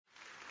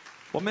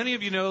Well, many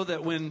of you know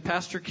that when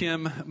Pastor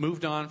Kim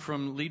moved on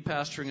from lead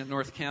pastoring at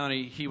North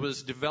County, he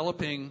was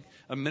developing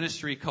a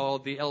ministry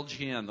called the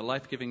LGN, the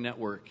Life Giving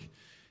Network.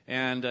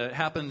 And it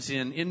happens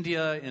in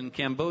India, in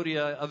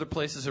Cambodia, other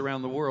places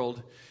around the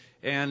world.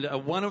 And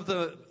one of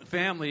the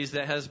families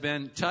that has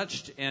been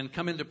touched and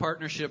come into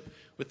partnership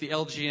with the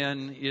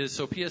LGN is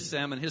Sophia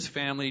Sem and his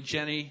family,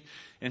 Jenny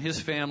and his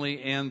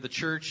family, and the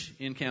church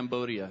in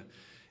Cambodia.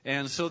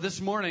 And so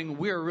this morning,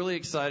 we are really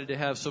excited to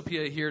have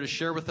Sophia here to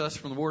share with us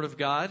from the Word of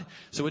God.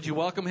 So would you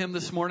welcome him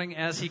this morning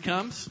as he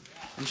comes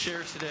and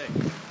shares today?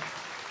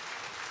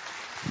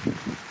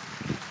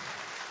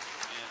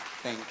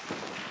 Thank you.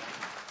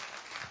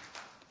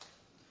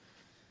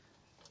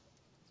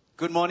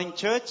 Good morning,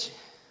 church.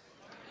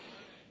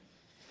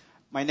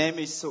 My name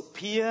is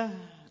Sophia,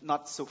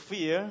 not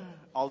Sophia,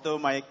 although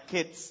my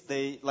kids,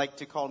 they like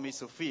to call me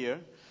Sophia.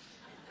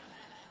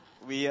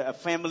 We are a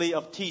family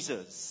of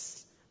teasers.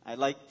 I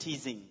like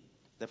teasing.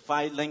 The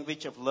 5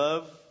 language of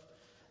love,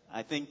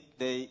 I think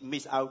they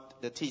miss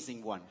out the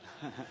teasing one.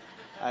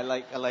 I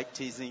like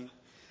teasing.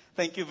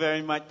 Thank you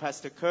very much,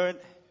 Pastor Kurt,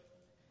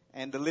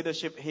 and the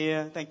leadership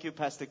here. Thank you,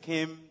 Pastor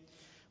Kim,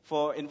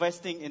 for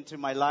investing into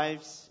my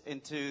lives,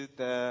 into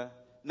the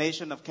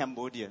nation of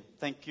Cambodia.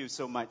 Thank you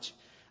so much.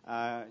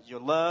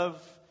 Your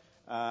love,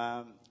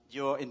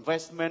 your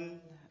investment,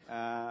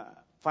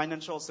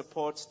 financial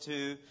support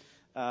to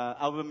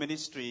our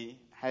ministry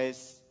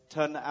has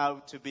turned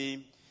out to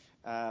be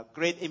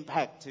great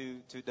impact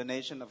to the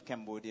nation of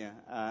Cambodia.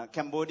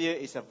 Cambodia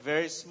is a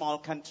very small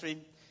country,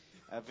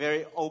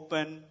 very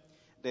open.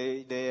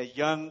 They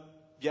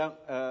are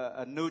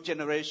a new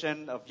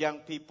generation of young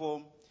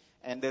people,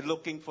 and they're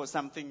looking for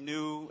something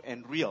new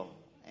and real.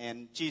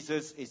 And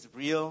Jesus is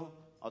real,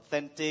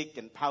 authentic,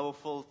 and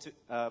powerful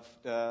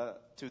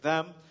to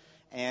them.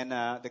 And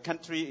the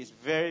country is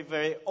very,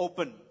 very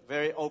open,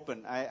 very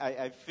open.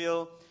 I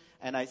feel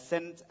and I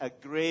sense a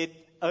great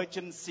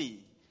urgency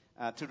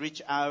to reach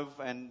out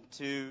and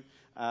to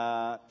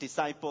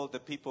disciple the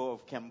people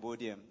of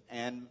Cambodia.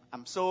 And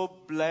I'm so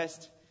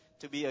blessed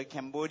to be a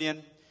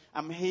Cambodian.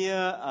 I'm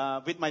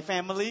here with my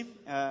family.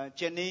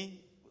 Jenny,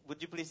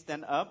 would you please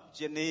stand up?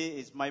 Jenny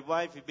is my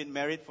wife. We've been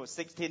married for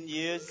 16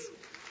 years.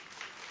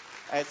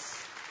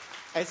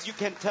 As you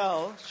can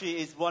tell, she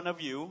is one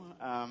of you.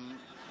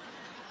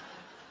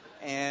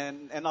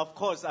 And of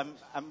course,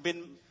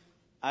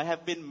 I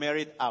have been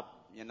married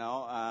up, you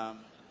know.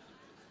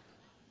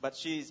 But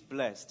she is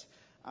blessed.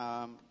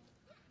 I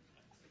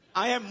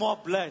am more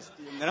blessed,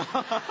 you know.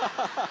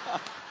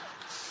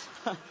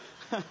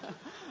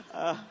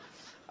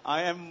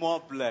 I am more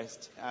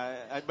blessed.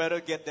 I better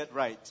get that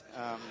right.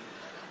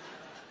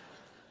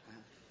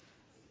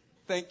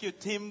 Thank you,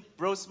 Tim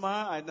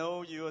Brosma. I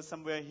know you are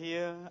somewhere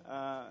here.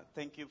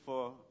 Thank you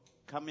for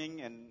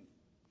coming and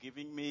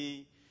giving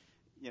me,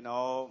 you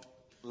know,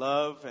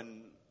 love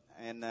and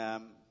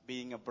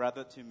being a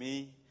brother to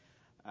me.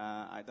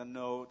 I don't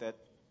know that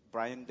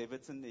Brian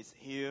Davidson is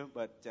here,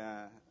 but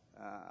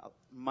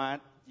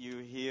Matt, you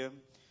here.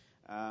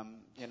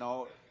 You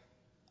know,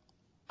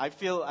 I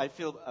feel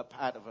a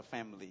part of a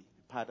family,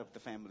 part of the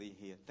family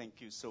here.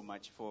 Thank you so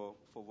much for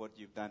what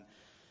you've done.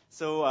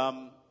 So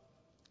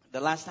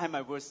the last time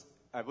I was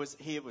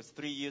here was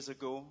 3 years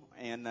ago,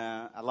 and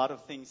a lot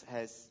of things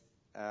has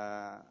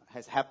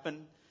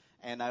happened.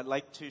 And I'd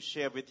like to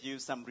share with you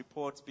some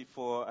reports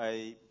before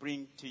I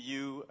bring to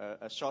you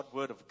a short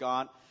word of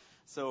God.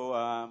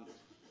 So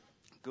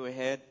go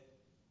ahead.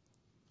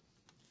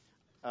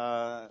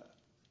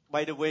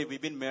 By the way,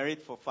 we've been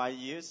married for 5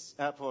 years,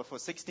 for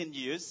 16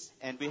 years,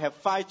 and we have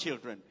 5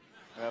 children.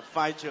 We have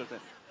 5 children.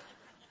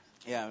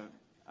 Yeah,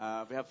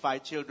 we have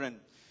 5 children.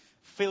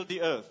 Fill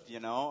the earth, you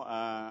know.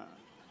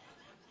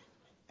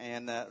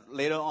 And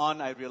later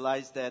on, I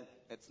realized that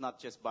it's not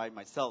just by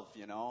myself,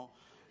 you know.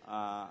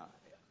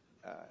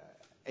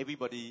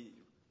 Everybody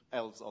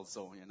else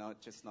also, you know,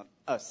 just not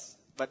us.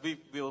 But we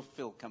will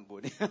fill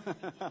Cambodia.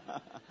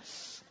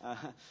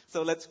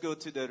 So let's go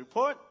to the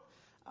report.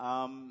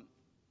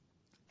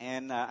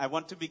 And I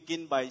want to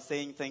begin by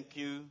saying thank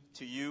you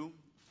to you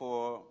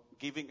for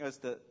giving us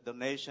the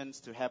donations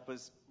to help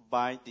us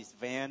buy this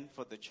van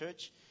for the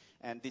church.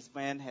 And this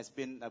van has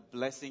been a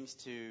blessing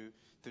to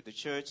the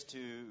church,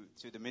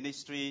 to the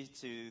ministry,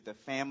 to the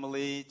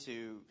family,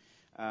 to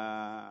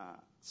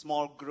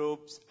small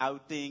groups,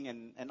 outing,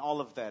 and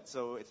all of that.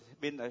 So it's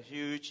been a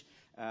huge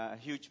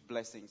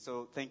blessing.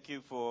 So thank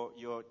you for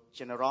your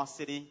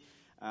generosity,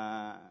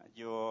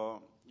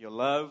 your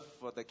love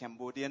for the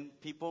Cambodian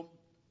people.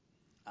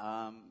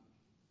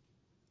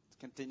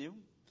 Continue.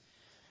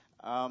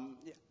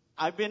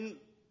 I've been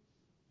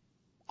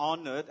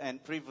honored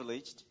and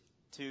privileged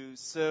to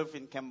serve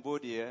in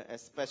Cambodia.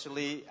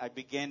 Especially, I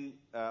began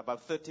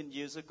about 13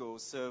 years ago,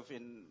 serve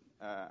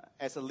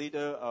as a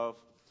leader of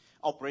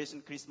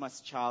Operation Christmas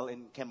Child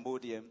in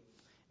Cambodia.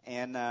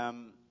 And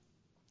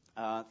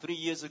 3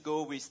 years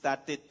ago, we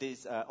started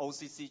this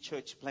OCC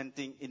Church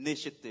Planting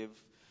Initiative.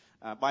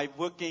 By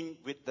working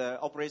with the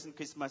Operation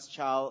Christmas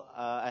Child,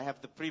 I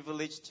have the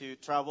privilege to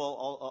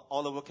travel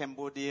all over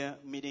Cambodia,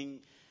 meeting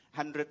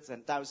hundreds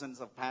and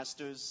thousands of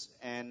pastors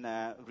and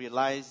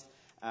realized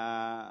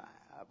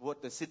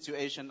what the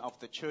situation of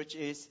the church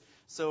is.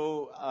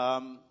 So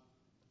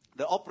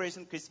the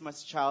Operation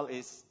Christmas Child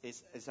is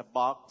a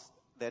box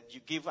that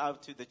you give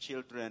out to the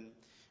children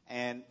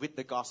and with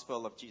the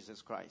gospel of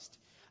Jesus Christ.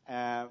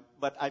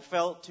 But I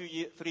felt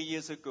 3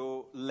 years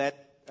ago led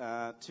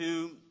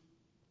to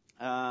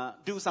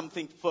do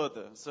something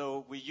further.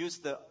 So we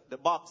used the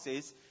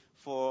boxes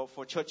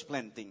for church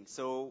planting.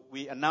 So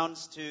we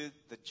announced to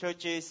the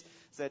churches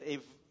that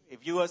if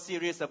you are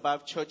serious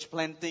about church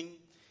planting,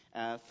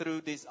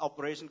 through this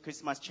Operation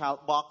Christmas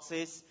Child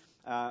boxes,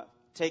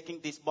 taking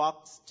this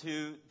box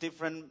to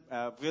different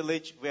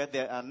village where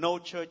there are no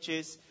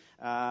churches,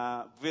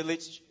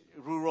 village,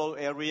 rural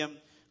area,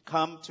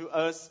 come to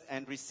us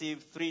and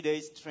receive 3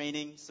 days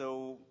training.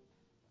 So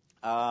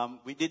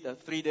we did a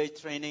 3-day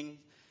training.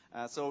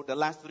 So the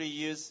last 3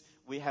 years,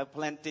 we have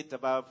planted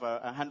about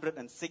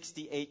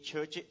 168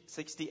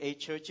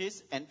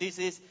 churches, and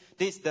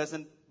this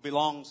doesn't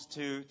belongs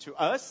to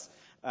us,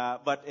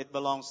 but it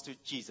belongs to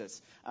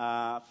Jesus,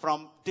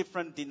 from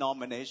different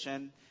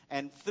denomination.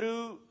 And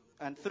through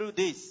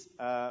this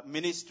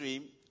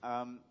ministry,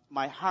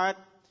 my heart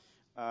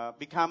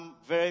become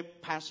very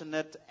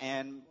passionate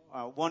and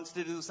wants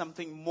to do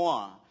something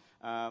more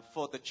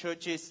for the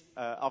churches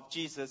of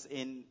Jesus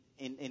in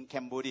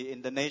Cambodia,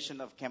 in the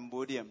nation of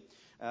Cambodia.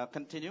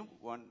 Continue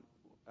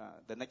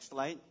the next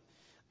slide.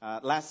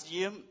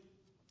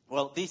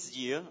 This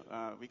year,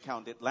 we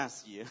counted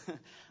last year,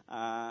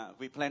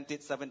 we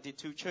planted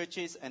 72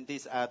 churches, and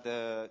these are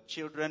the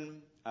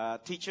children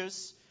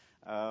teachers,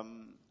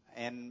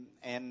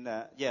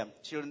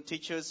 children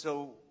teachers.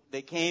 So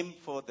they came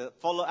for the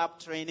follow-up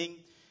training.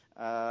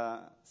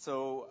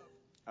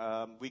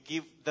 We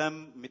give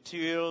them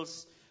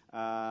materials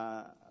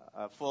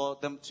for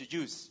them to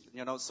use,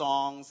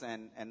 songs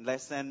and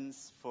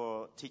lessons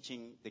for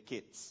teaching the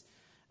kids.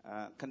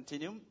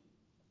 Continue.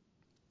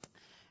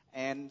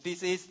 And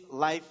this is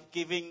Life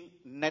Giving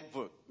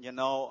Network,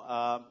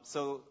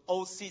 So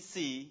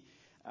OCC,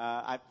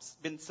 I've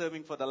been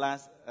serving for the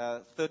last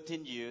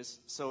 13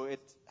 years. So it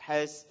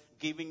has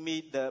given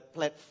me the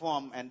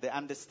platform and the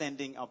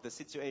understanding of the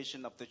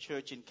situation of the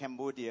church in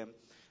Cambodia.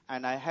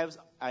 And I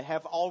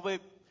have always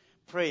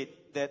prayed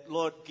that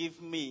Lord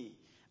give me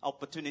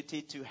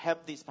opportunity to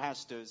help these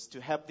pastors, to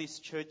help these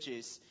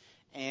churches.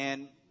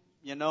 And,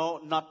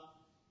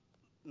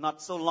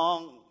 not so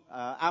long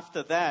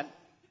after that,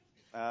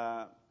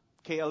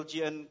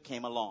 KLGN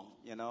came along,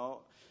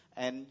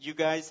 and you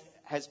guys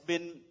has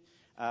been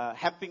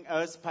helping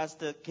us.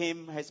 Pastor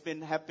Kim has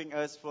been helping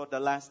us for the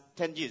last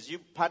 10 years. You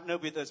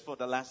partnered with us for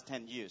the last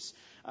 10 years.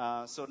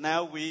 So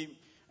now we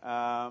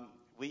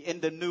in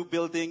the new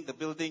building, the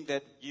building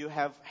that you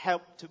have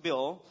helped to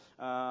build.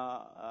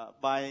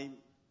 By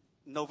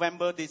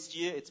November this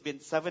year, it's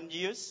been 7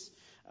 years.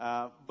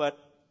 But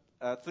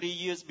 3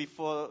 years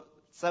before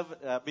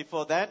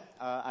that,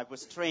 I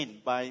was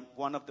trained by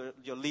one of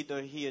your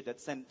leader here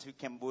that sent to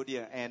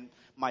Cambodia, and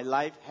my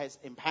life has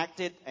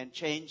impacted and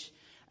changed.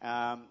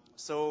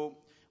 So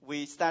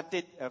we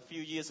started a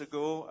few years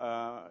ago,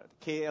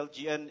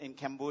 KLGN in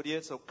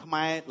Cambodia. So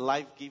Khmer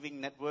Life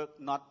Giving Network,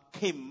 not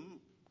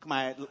Kim,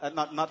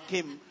 not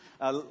Kim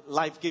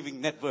Life Giving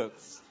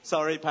Networks.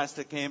 Sorry,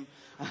 Pastor Kim.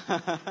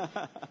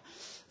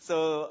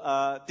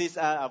 So these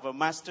are our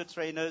master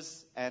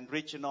trainers and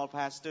regional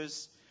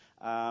pastors.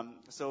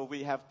 So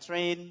we have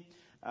trained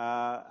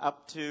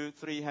up to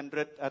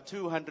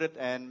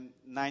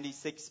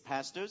 296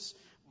 pastors.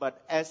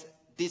 But as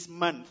this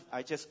month,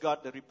 I just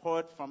got the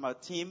report from our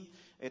team.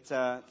 It's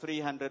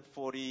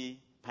 340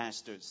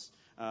 pastors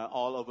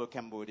all over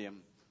Cambodia.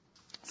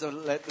 So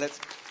let's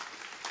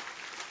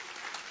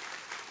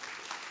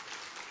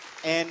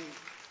and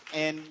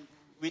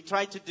we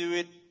try to do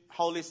it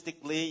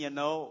holistically,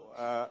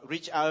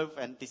 reach out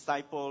and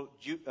disciple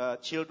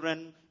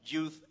children,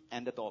 youth,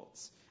 and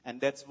adults. And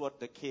that's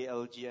what the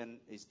KLGN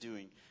is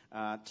doing.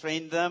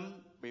 Train them.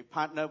 We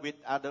partner with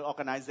other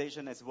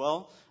organizations as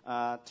well.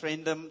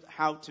 Train them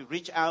how to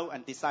reach out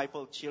and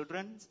disciple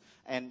children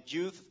and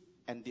youth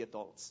and the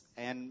adults.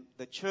 And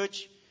the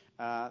church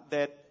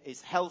that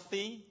is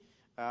healthy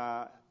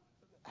have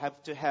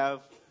to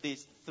have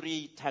these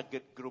 3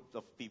 target groups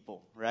of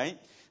people, right?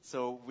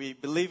 So we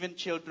believe in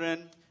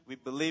children, we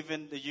believe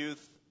in the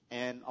youth,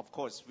 and of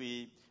course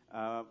we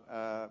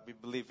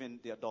believe in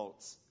the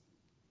adults.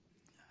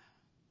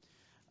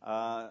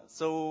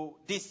 So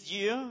this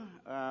year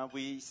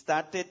we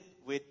started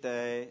with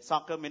the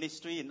soccer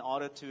ministry in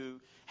order to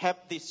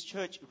help this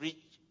church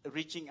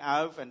reaching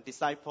out and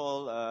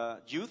disciple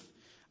youth,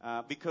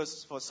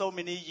 because for so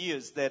many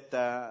years that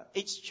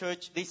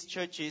these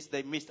churches,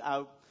 they missed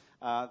out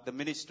the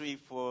ministry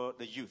for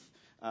the youth.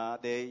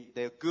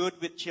 They're good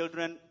with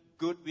children,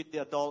 good with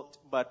the adult,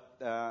 but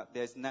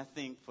there's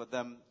nothing for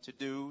them to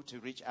do to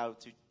reach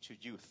out to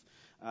youth.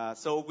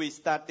 So we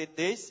started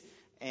this.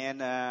 And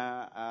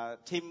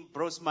Tim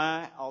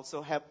Brosma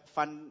also helped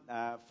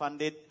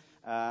funded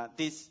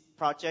this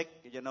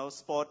project,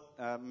 sport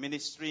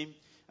ministry,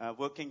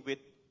 working with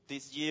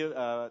this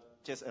year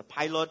just a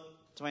pilot,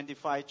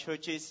 25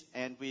 churches,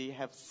 and we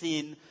have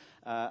seen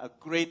a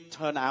great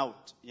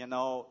turnout,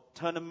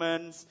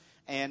 tournaments.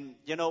 And,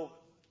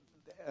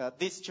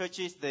 these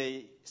churches,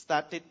 they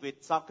started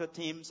with soccer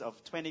teams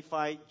of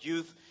 25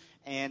 youth,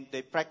 and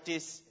they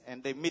practice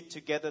and they meet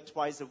together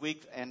twice a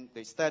week, and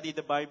they study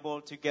the Bible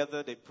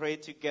together, they pray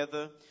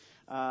together.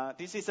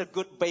 This is a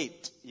good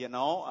bait, it's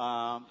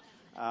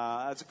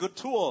a good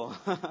tool.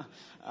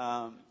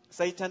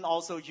 Satan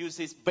also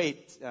uses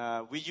bait.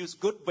 We use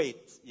good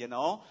bait,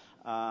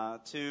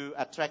 to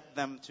attract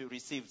them to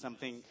receive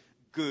something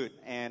good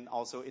and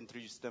also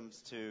introduce them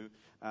to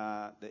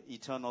the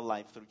eternal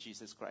life through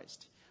Jesus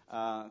Christ.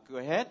 Go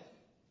ahead.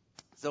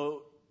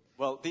 So,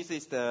 this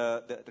is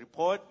the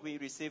report we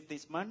received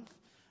this month.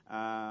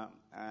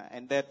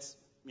 And that's,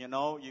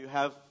 you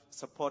have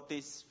supported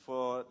this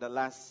for the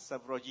last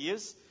several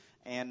years,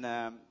 and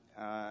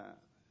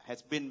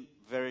has been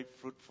very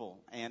fruitful.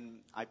 And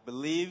I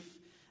believe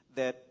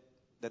that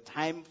the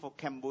time for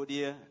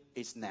Cambodia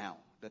is now.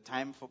 The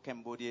time for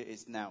Cambodia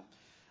is now.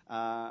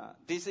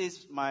 This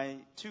is my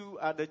two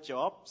other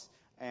jobs,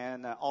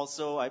 and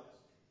also I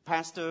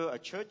pastor a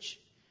church.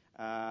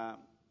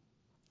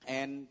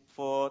 And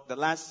for the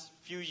last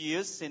few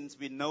years since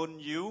we've known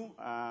you,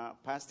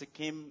 Pastor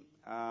Kim,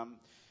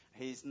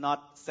 he's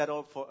not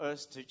settled for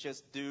us to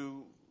just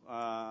do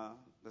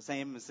the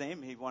same.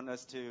 He wants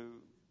us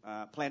to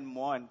plan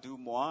more and do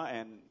more,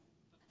 and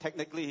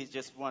technically he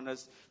just wants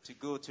us to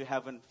go to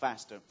heaven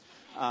faster.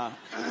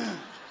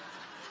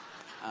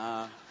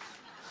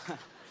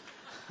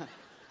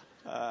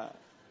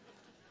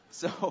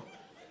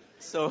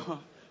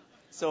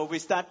 So we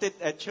started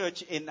a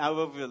church in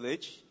our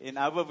village, and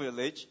I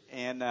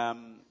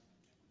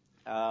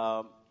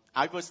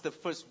was the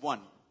first one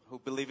who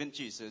believed in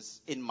Jesus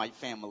in my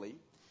family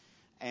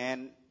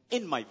and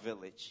in my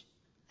village.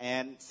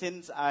 And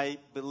since I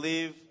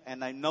believe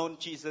and I known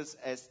Jesus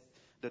as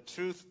the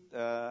truth,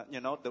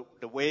 the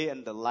way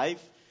and the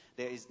life,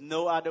 there is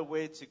no other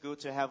way to go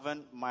to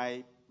heaven.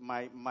 My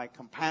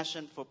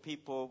compassion for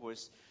people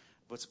was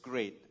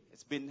great.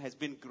 Has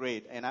been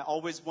great, and I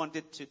always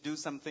wanted to do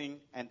something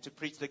and to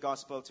preach the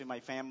gospel to my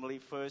family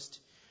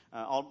first.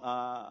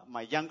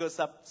 My younger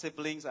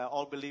siblings are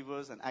all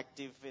believers and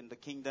active in the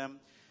kingdom,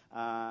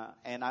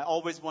 and I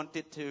always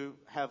wanted to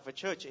have a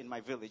church in my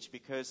village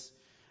because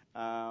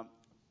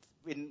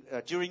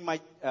during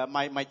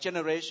my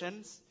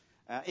generations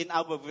in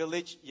our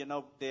village,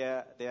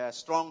 there are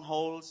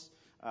strongholds.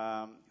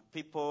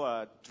 People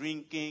are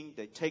drinking,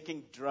 they're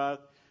taking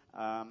drugs,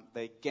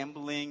 they're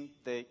gambling,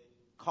 they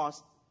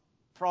cause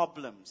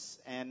problems,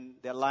 and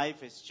their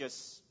life is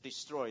just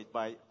destroyed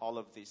by all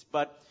of this.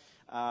 But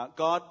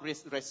God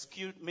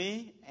rescued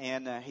me,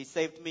 and He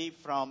saved me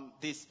from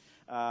this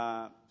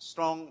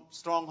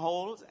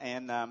stronghold,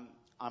 and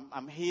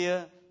I'm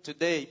here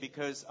today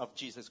because of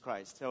Jesus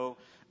Christ. So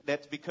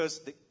that's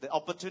because the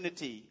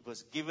opportunity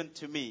was given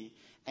to me,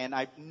 and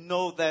I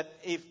know that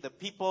if the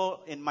people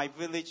in my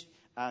village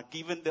are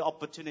given the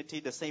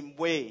opportunity the same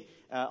way,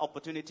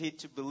 opportunity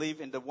to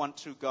believe in the one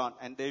true God,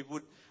 and they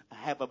would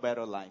have a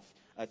better life.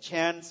 A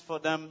chance for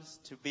them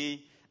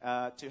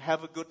to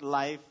have a good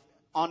life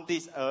on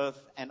this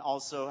earth, and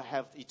also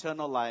have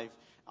eternal life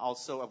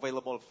also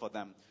available for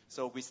them.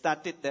 So we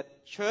started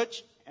that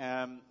church,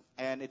 and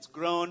it's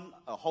grown.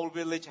 A whole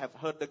village have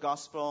heard the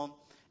gospel,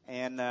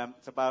 and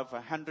it's about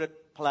 100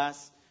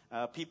 plus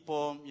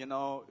people,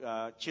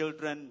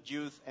 children,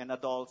 youth, and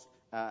adults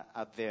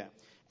are there.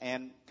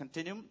 And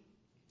continue.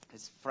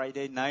 It's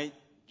Friday night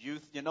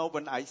youth.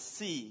 When I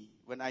see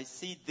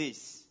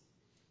this,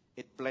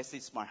 it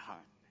blesses my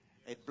heart.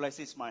 It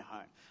blesses my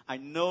heart. I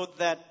know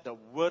that the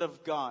Word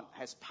of God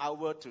has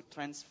power to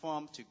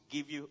transform, to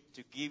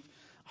give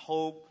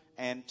hope,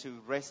 and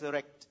to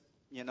resurrect,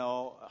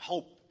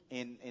 hope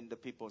in the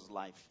people's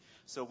life.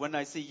 So when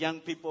I see young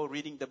people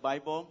reading the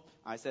Bible,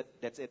 I said,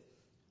 that's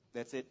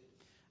it,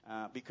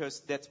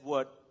 because that's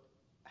what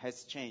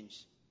has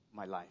changed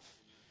my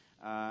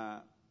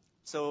life.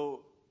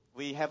 So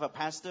we have a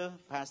pastor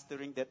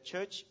pastoring that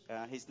church.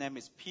 His name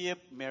is Pierre,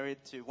 married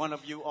to one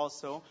of you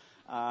also.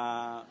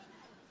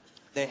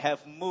 They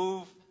have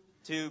moved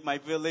to my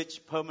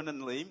village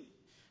permanently.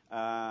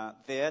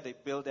 There, they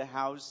built a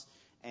house,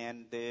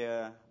 and they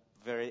are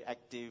very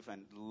active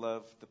and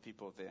love the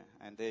people there.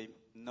 And they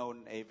know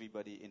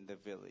everybody in the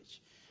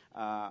village.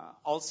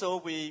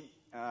 Also,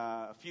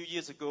 a few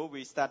years ago,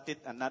 we started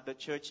another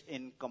church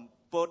in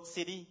Kampot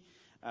City.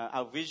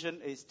 Our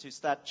vision is to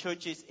start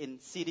churches in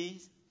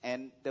cities,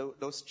 and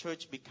those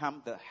churches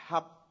become the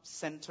hub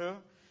center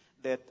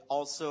that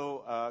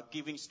also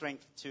giving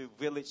strength to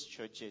village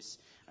churches.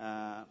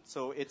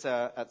 So it's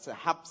a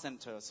hub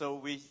center. So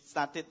we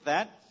started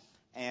that,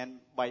 and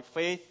by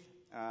faith,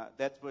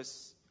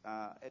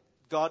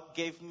 God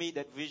gave me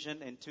that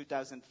vision in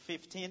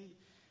 2015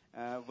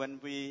 when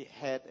we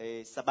had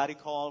a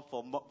sabbatical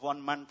for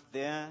 1 month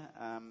there.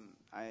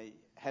 I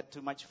had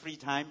too much free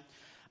time,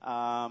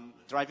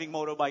 driving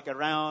motorbike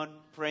around,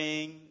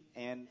 praying,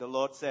 and the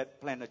Lord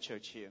said, plant a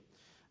church here.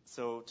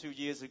 So 2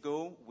 years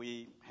ago,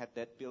 we have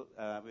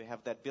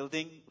that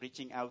building,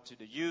 reaching out to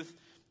the youth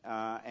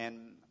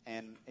and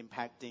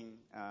impacting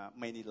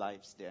many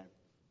lives there.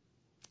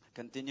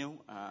 Continue.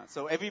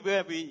 So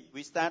everywhere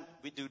we start,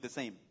 we do the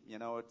same.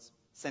 It's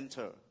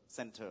center.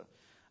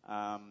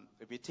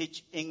 We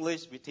teach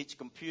English, we teach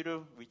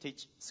computer, we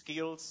teach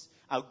skills.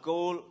 Our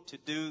goal to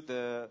do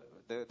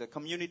the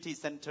community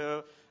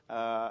center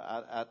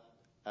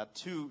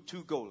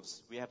two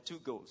goals. We have two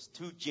goals,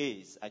 2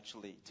 J's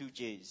actually, 2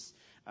 J's.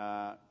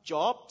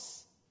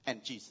 Jobs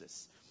and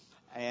Jesus.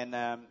 And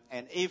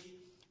if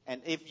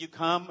you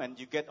come and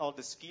you get all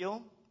the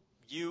skill,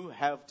 you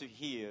have to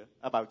hear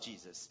about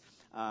Jesus.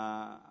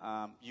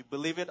 You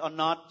believe it or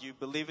not, you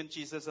believe in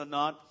Jesus or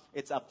not,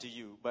 it's up to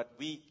you. But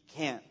we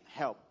can't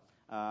help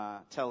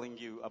telling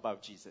you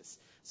about Jesus.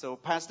 So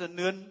Pastor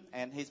Nguyen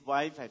and his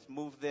wife have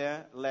moved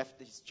there, left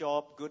his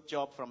job, good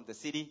job from the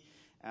city.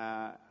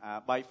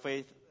 By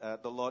faith,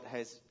 the Lord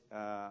has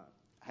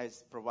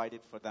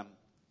provided for them.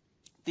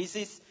 This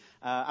is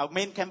our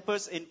main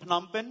campus in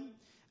Phnom Penh,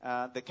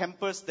 the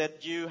campus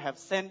that you have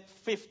sent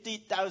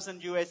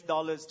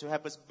 $50,000 to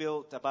help us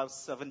build about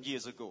 7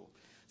 years ago.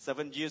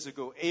 7 years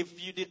ago,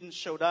 if you didn't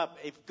show up,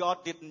 if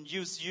God didn't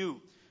use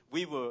you,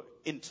 we were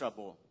in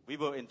trouble.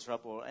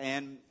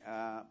 And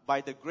by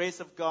the grace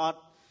of God,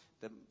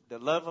 the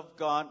love of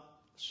God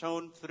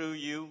shown through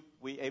you,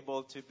 we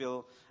able to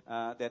build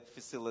that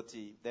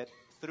facility. That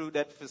through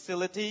that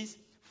facilities,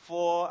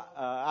 4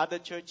 other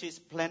churches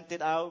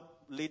planted out.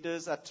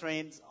 Leaders are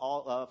trained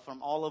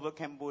from all over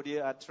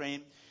Cambodia are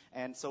trained,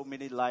 and so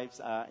many lives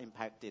are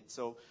impacted.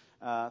 So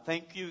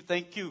thank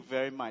you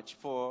very much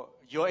for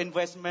your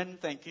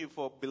investment. Thank you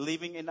for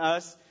believing in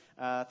us.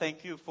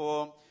 Thank you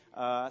for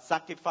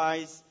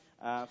sacrifice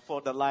for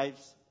the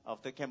lives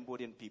of the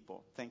Cambodian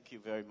people. Thank you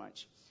very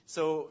much.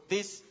 So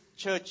this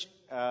church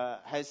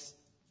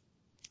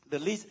the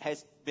lease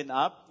has been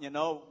up.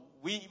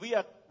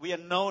 We are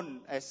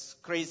known as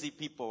crazy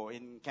people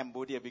in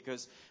Cambodia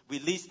because we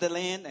lease the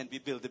land and we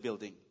build the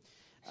building.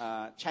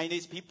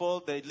 Chinese people,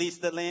 they lease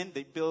the land,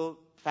 they build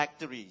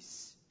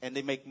factories, and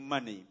they make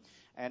money.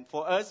 And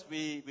for us,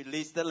 we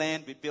lease the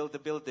land, we build the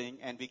building,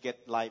 and we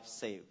get lives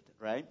saved,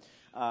 right?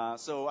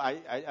 So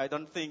I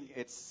don't think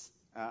it's.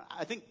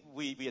 I think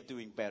we are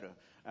doing better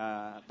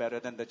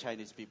than the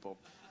Chinese people.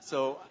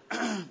 So,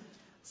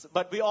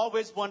 but we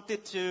always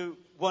wanted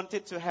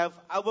to have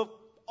our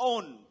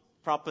own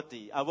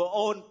property, our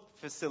own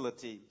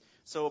facility.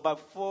 So about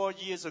 4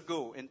 years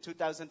ago, in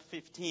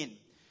 2015,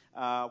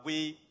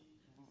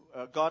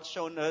 God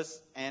shown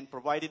us and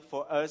provided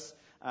for us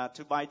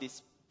to buy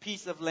this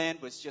piece of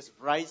land with just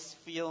rice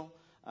field,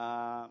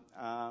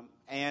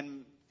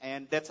 and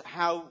that's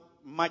how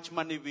much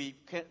money we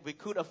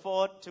could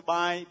afford to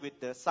buy with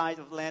the size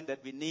of land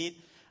that we need.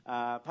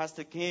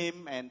 Pastor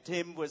Kim and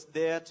Tim was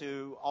there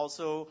to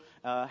also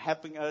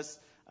helping us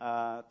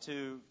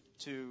to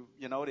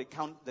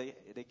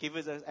they give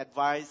us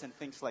advice and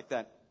things like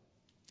that.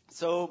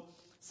 So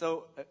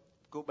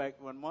go back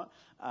one more.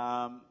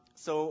 1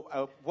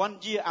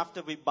 year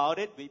after we bought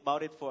it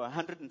for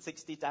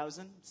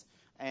 160,000,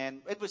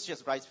 and it was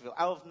just rice field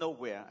out of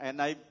nowhere. And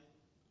I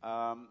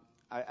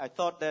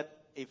thought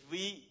that if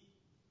we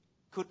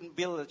couldn't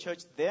build a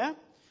church there,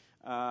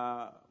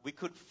 we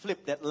could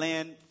flip that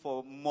land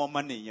for more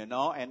money,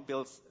 and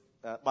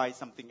buy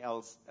something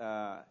else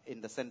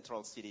in the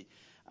central city.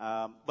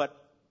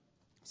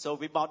 So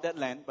we bought that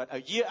land. But a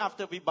year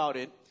after we bought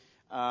it,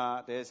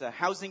 there's a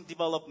housing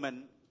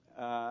development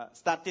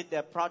started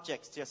their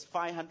projects just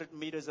 500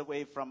 meters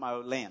away from our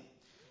land.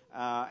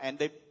 And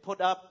they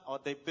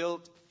they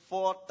built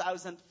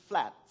 4,000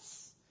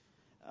 flats,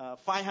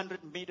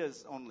 500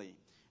 meters only.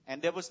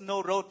 And there was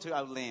no road to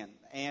our land.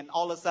 And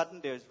all of a sudden,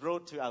 there's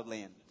road to our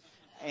land.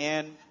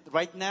 And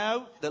right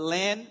now, the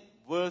land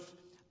worth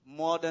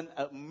more than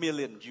 $1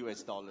 million.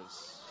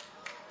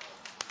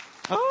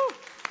 Oh!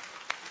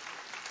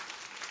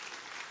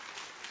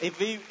 If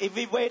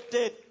we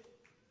waited,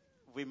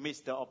 we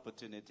missed the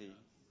opportunity.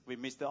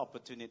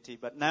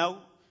 But now,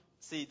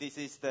 see, this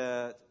is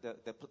the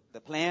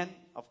plan.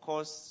 Of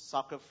course,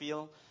 soccer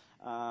field.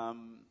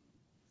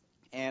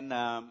 And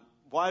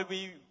while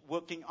we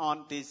working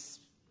on this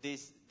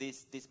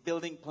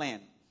building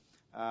plan,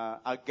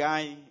 a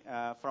guy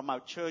from our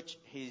church,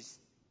 he's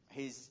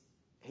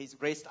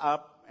raised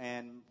up,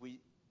 and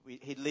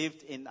he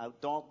lived in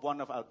one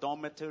of our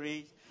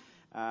dormitories.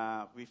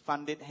 We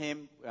funded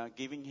him,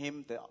 giving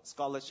him the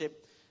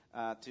scholarship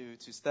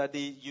to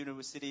study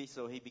university,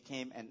 so he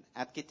became an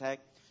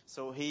architect.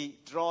 So he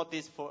drew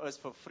this for us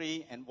for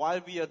free, and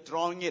while we are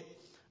drawing it,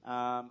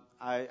 I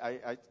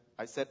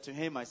said to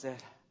him,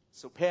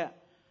 so Per,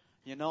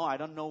 I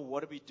don't know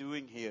what are we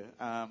doing here.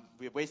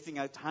 We're wasting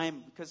our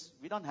time because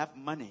we don't have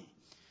money.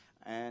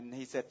 And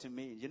he said to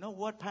me, you know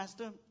what,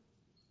 Pastor?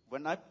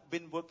 When I've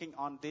been working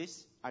on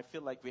this, I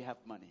feel like we have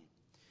money.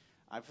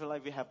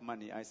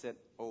 I said,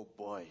 oh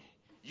boy,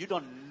 you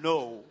don't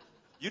know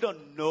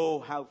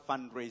how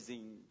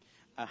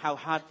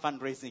hard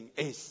fundraising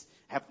is,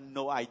 have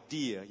no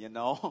idea,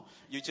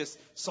 You just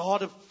saw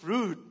the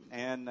fruit,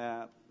 and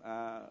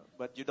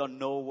but you don't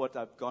know what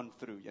I've gone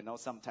through,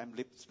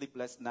 Sometimes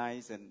sleepless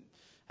nights and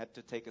had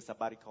to take a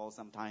sabbatical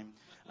sometime.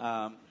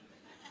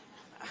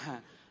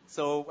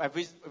 So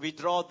we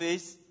draw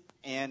this,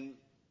 and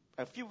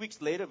a few weeks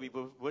later we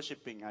were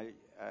worshiping. I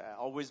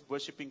always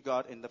worshiping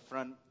God in the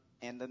front,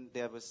 and then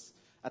there was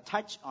a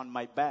touch on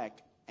my back,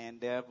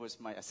 and there was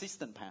my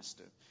assistant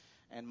pastor.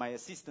 And my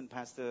assistant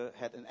pastor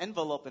had an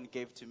envelope and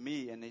gave to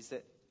me, and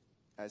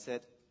I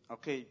said,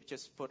 okay,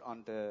 just put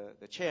on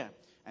the chair.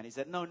 And he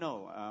said, no,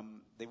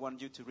 they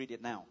want you to read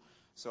it now.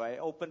 So I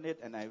opened it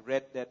and I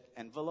read that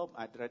envelope,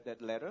 I read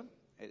that letter.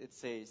 It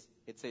says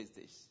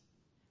this: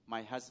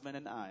 my husband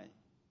and I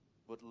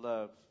would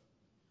love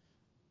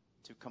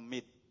to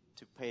commit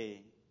to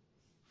pay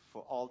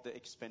for all the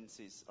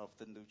expenses of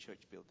the new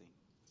church building.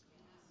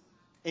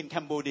 In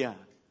Cambodia.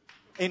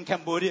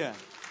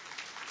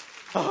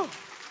 Oh.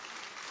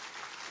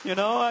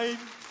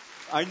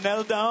 I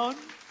knelt down.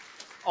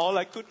 All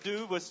I could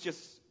do was just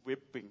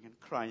weeping and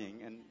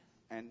crying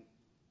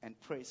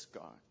and praise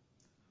God.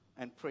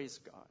 And praise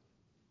God.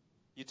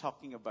 You're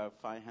talking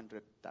about $500,000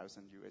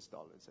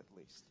 at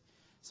least.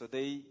 So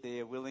they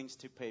are willing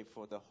to pay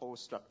for the whole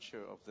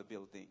structure of the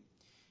building.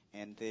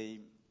 And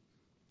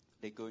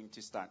they're going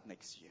to start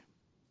next year.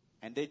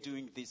 And they're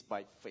doing this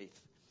by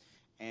faith.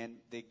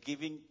 And they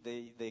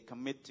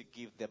commit to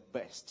give their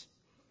best.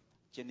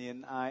 Jenny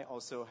and I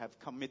also have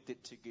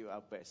committed to give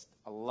our best.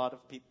 A lot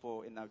of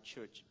people in our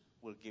church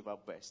will give our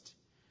best.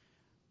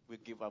 We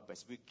give our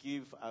best. We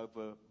give our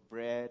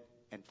bread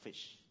and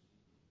fish.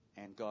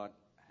 And God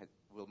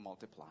will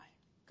multiply.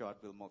 God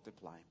will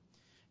multiply.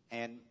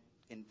 And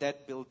in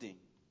that building,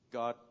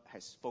 God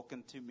has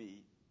spoken to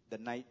me the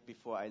night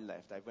before I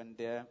left. I went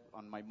there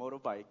on my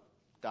motorbike,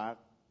 dark,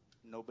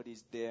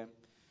 nobody's there,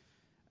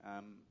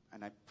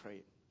 and I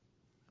prayed.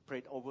 I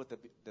prayed over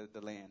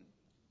the land.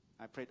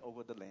 I prayed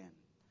over the land.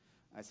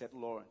 I said,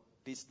 Lord,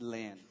 this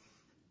land,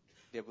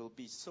 there will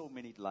be so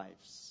many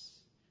lives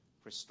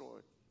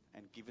restored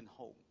and given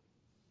hope.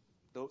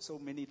 So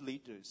many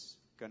leaders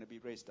going to be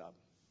raised up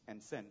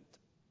and sent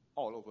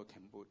all over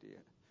Cambodia.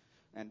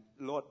 And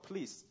Lord,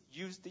 please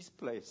use this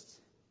place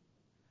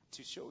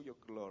to show your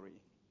glory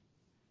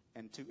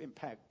and to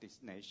impact this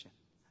nation.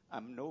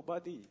 I'm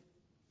nobody,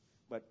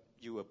 but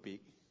you are big.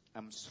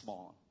 I'm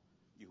small.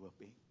 You are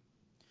big.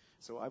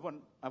 So I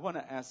want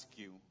to ask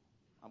you.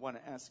 I want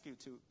to ask you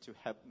to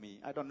help me.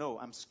 I don't know.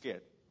 I'm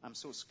scared. I'm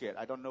so scared.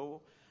 I don't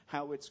know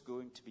how it's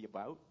going to be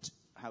about,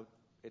 how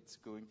it's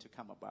going to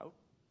come about.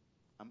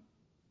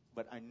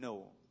 But I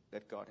know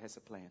that God has a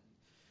plan.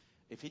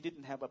 If He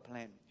didn't have a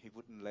plan, He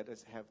wouldn't let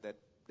us have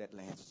that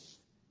land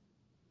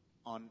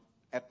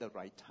at the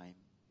right time.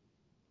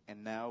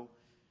 And now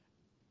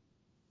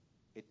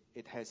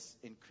it has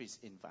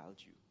increased in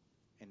value.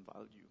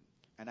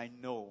 And I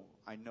know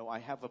I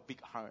have a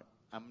big heart.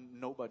 I'm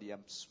nobody.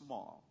 I'm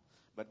small.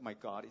 But my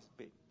God is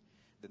big.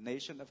 The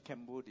nation of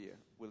Cambodia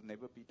will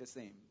never be the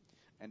same.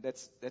 And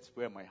that's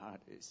where my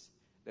heart is.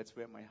 That's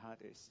where my heart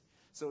is.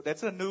 So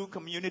that's a new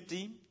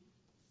community.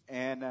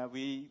 And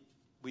we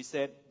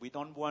said we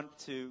don't want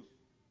to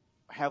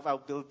have our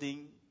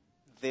building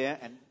there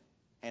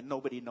and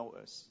nobody know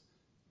us.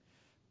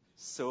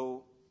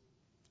 So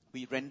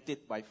we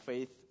rented by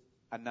faith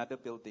another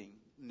building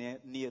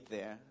near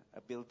there,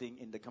 a building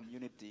in the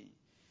community.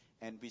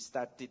 And we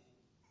started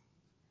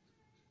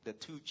the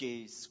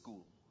 2J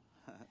school,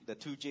 the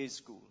 2J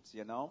schools,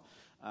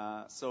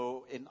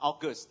 So in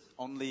August,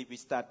 we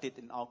started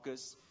in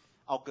August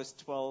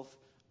 12th,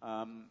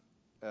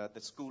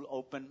 the school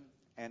opened,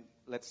 and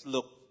let's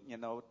look,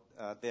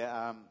 there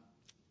are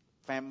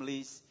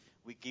families,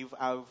 we give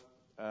out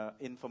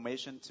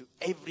information to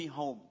every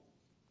home,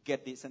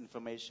 get this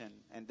information,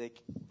 and they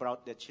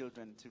brought their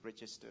children to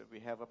register. We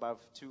have about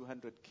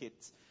 200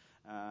 kids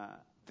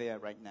there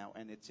right now,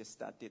 and it just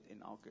started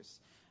in August.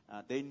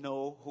 They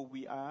know who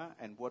we are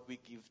and what we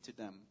give to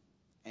them.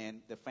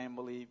 And the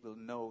family will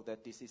know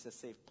that this is a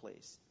safe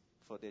place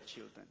for their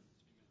children.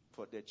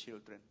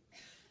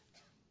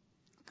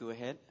 Go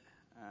ahead.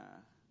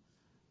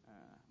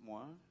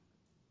 More.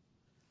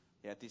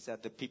 Yeah, these are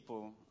the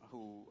people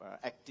who are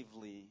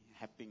actively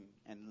helping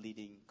and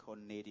leading,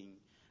 coordinating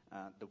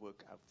the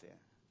work out there.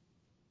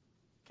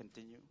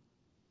 Continue.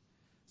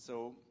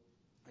 So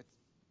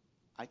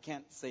I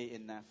can't say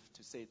enough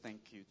to say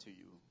thank you to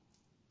you.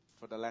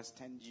 For the last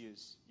 10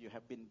 years, you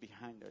have been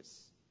behind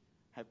us,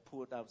 have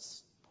poured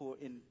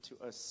into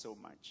us so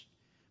much.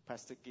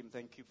 Pastor Kim,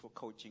 thank you for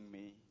coaching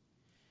me.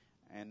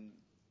 And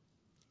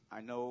I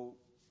know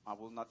I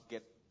will not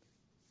get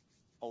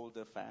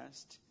older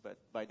fast, but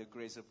by the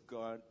grace of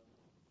God,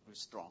 we're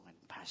strong and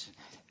passionate.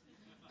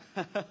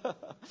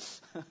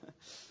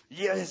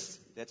 Yes,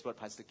 that's what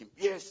Pastor Kim.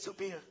 Yes,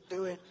 Sophia,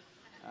 do it.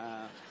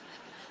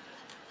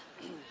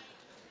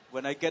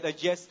 When I get a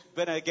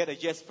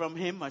yes from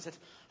him, I said,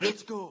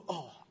 "Let's go."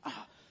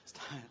 It's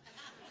time.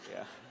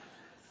 Yeah.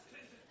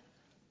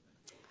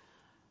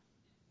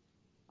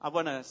 I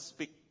want to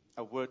speak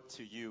a word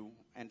to you,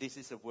 and this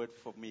is a word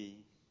for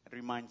me.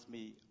 reminds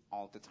me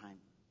all the time.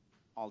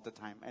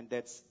 And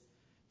that's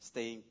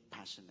staying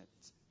passionate.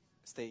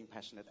 Staying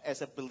passionate.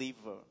 As a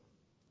believer,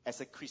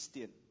 as a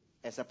Christian,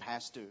 as a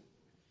pastor,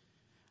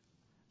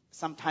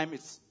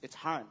 sometimes it's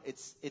hard.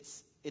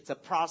 It's a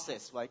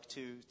process, like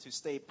to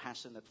stay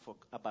passionate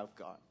about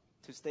God,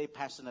 to stay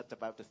passionate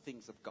about the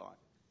things of God.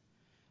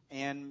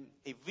 And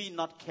if we're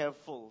not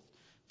careful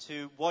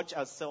to watch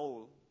our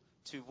soul,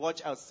 to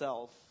watch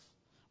ourselves,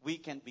 we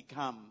can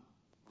become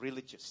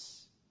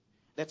religious.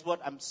 That's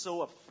what I'm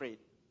so afraid.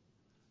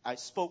 I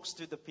spoke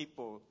to the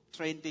people,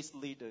 trained these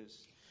leaders,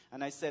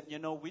 and I said,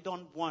 we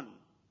don't want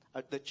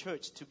the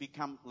church to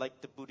become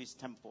like the Buddhist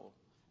temple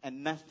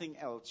and nothing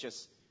else,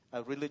 just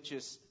a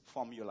religious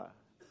formula.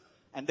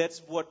 And that's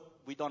what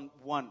we don't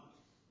want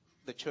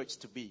the church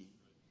to be.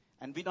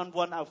 And we don't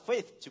want our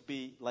faith to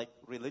be like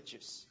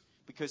religious.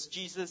 Because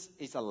Jesus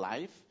is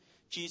alive.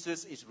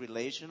 Jesus is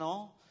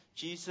relational.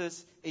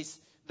 Jesus is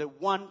the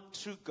one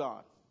true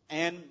God.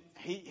 And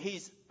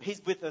He's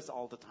with us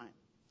all the time.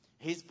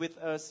 He's with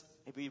us.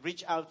 We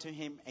reach out to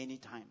Him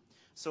anytime.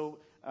 So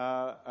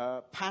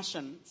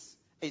passion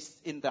is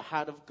in the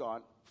heart of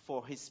God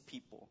for His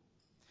people.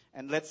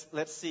 And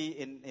let's see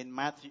in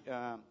Matthew,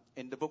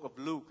 in the book of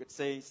Luke, it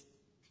says,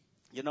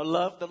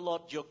 love the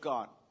Lord your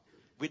God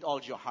with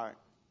all your heart,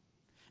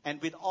 and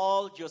with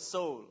all your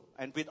soul,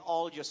 and with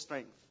all your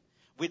strength,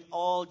 with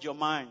all your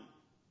mind.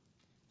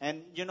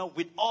 And,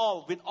 with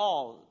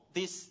all,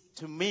 this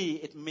to me,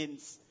 it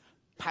means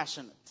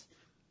passion,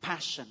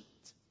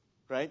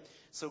 right?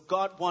 So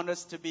God wants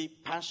us to be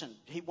passionate.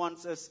 He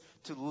wants us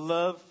to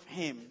love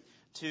Him,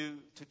 to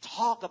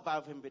talk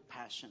about Him with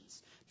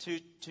passions,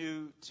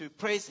 to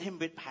praise Him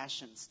with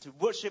passions, to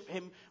worship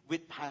Him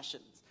with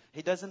passions.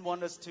 He doesn't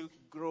want us to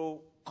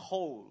grow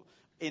cold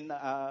in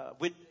our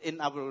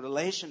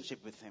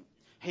relationship with Him.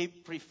 He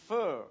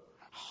prefer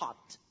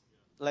hot.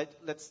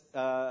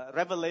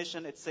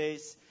 Revelation, it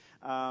says,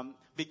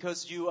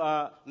 because you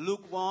are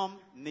lukewarm,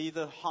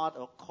 neither hot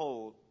or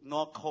cold,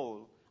 nor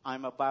cold,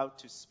 I'm about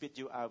to spit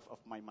you out of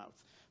my mouth.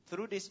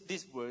 Through this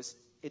verse,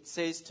 it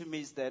says to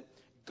me that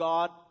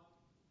God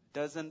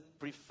doesn't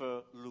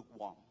prefer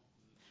lukewarm.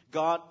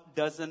 God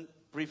doesn't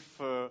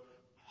prefer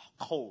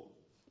cold.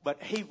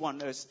 But He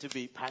wants us to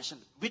be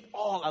passionate with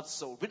all our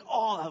soul, with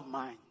all our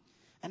mind.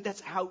 And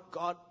that's how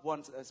God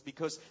wants us,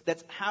 because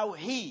that's how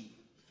He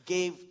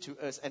gave to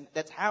us, and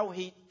that's how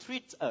He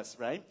treats us,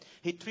 right?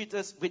 He treats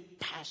us with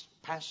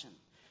passion.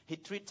 He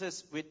treats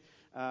us with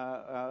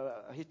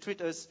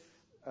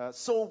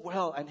so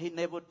well, and He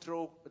never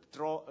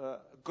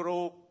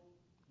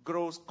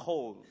grows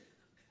cold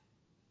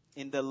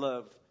in the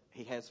love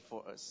He has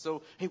for us.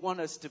 So He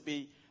wants us to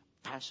be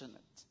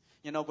passionate.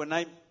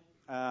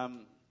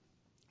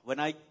 When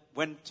I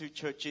went to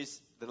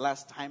churches the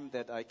last time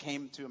that I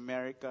came to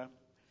America,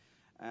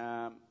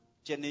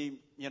 Jenny,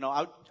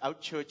 our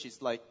church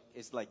is like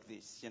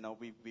this.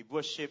 We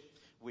worship,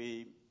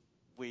 we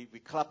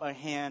clap our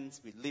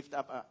hands, we lift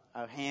up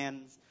our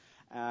hands.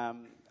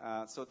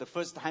 So the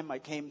first time I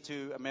came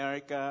to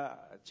America,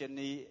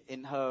 Jenny,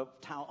 in her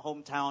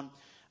hometown,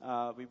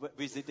 we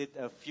visited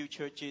a few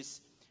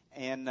churches,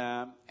 and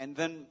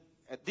then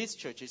at these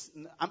churches,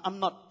 I'm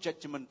not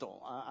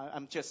judgmental.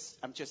 I'm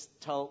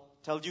just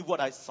tell you what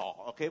I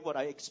saw, okay? What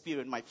I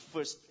experienced, my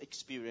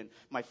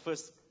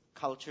first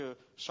culture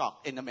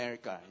shock in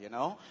America,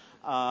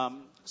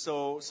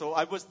 So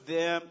I was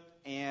there,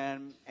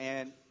 and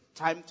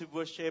time to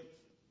worship,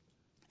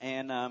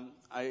 and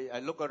I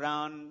look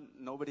around,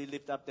 nobody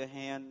lift up their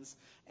hands,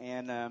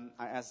 and I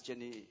asked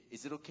Jenny,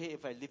 is it okay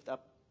if I lift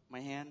up my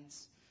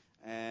hands?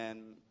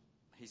 And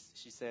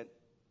she said,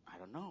 I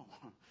don't know.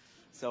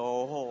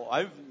 So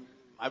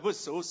I was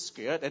so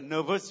scared and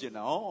nervous,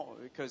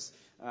 because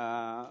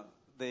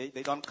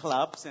they don't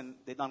clap and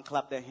they don't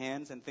clap their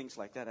hands and things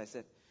like that. I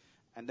said,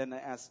 and then I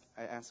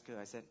asked her.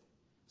 I said,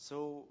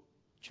 so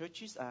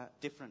churches are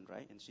different,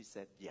 right? And she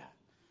said, yeah.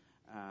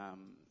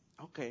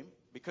 Okay,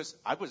 because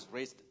I was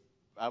raised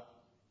up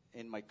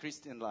in my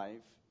Christian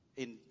life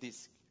in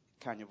this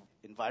kind of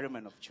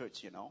environment of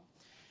church,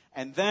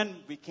 And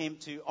then we came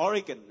to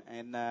Oregon,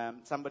 and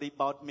somebody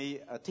bought me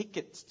a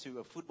ticket to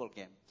a football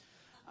game.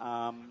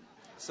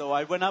 So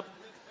I went up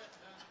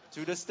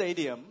to the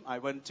stadium.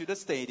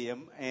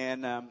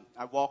 And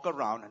I walk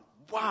around, and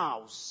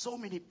wow, so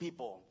many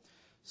people.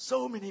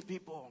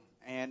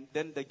 And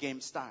then the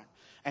game started.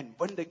 And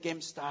when the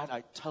game started,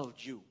 I told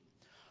you,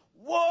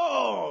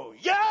 whoa,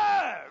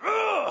 yeah,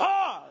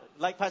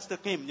 like Pastor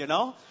Kim,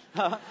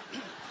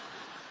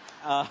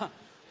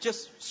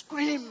 just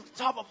scream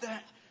top of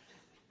that.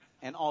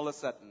 And all of a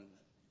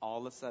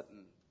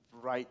sudden,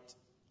 right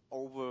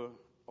over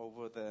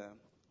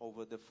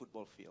the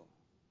football field,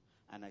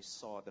 and I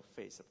saw the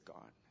face of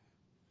God.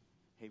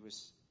 He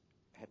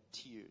had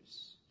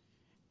tears.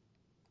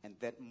 And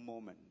that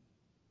moment,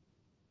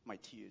 I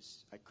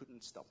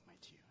couldn't stop my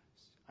tears.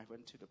 I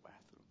went to the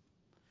bathroom,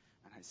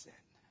 and I said,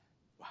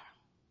 wow,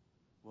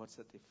 what's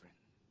a difference?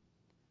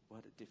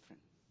 What a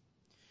difference.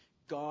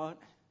 God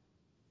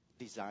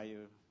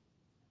desires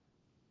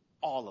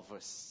all of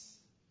us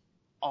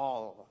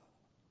all,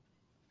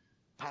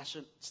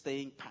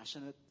 staying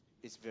passionate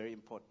is very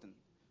important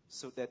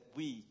so that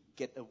we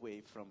get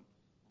away from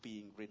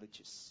being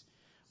religious.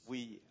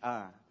 We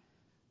are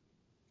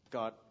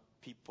God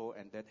people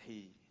and that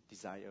He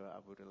desires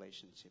our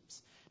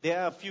relationships. There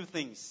are a few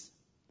things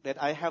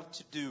that I have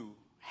to do,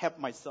 help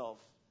myself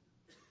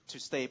to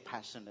stay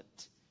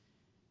passionate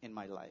in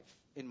my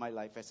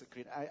life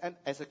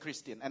as a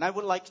Christian. And I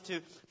would like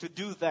to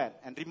do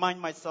that and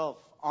remind myself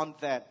on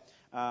that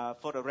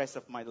for the rest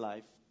of my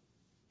life,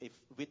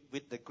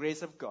 with the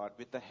grace of God,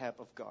 with the help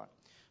of God.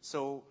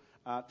 So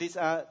these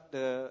are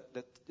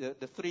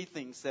the three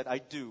things that I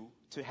do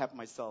to help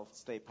myself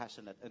stay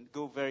passionate. And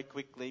go very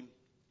quickly.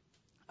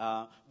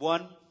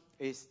 One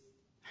is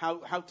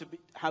how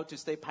to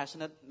stay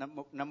passionate.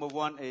 Number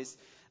one is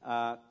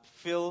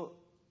fill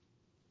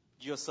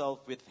yourself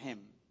with Him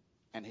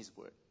and His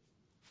Word.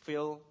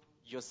 Fill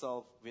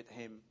yourself with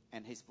Him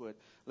and His Word.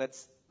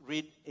 Let's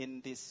read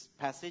in this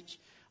passage,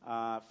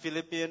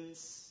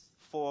 Philippians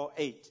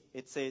 4:8.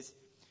 It says,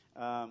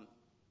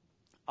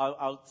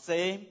 I'll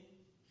say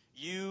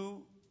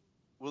you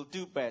will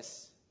do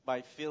best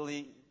by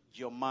filling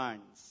your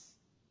minds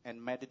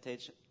and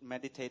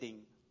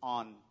meditating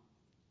on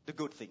the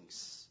good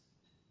things.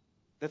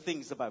 The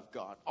things about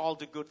God. All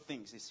the good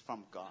things is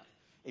from God.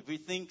 If we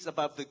think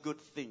about the good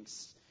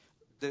things,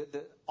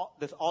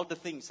 all the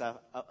things are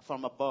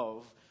from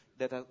above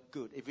that are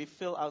good. If we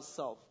fill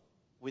ourselves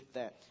with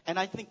that. And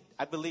I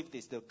believe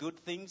this, the good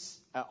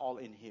things are all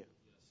in here.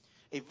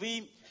 If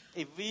we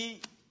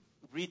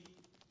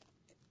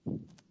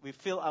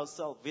fill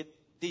ourselves with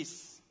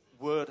this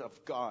Word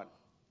of God,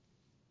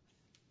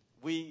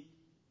 we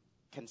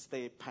can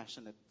stay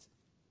passionate.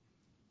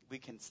 We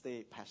can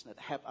stay passionate.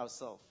 Help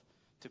ourselves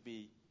to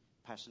be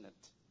passionate.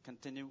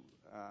 Continue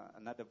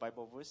another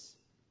Bible verse.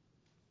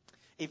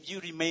 If you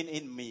remain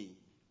in me,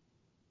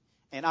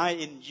 and I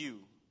in you,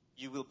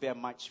 you will bear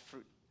much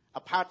fruit.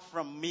 Apart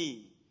from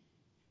me,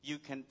 you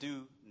can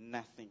do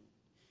nothing.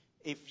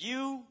 If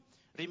you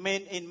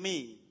remain in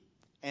me,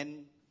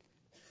 and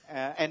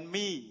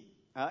me,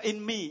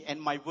 in me,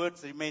 and my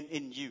words remain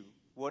in you,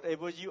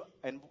 whatever you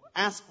and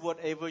ask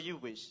whatever you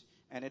wish,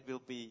 and it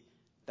will be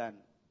done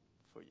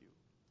for you.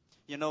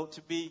 You know,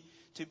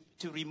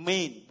 to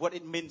remain, what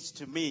it means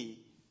to me.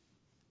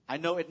 I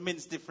know it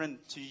means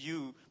different to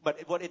you,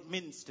 but what it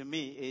means to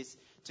me is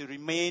to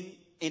remain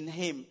in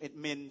Him. It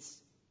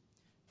means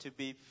to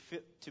be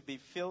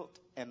filled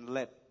and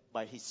led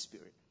by His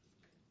Spirit.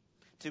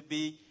 To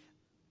be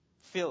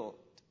filled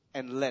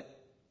and led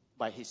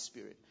by His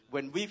Spirit.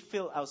 When we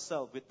fill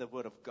ourselves with the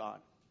Word of God,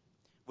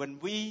 when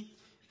we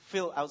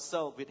fill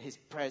ourselves with His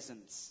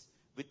presence,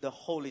 with the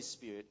Holy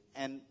Spirit,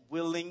 and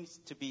willing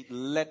to be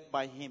led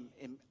by Him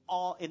in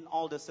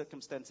all the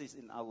circumstances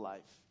in our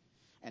life,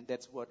 and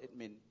that's what it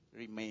means,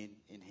 remain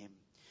in Him.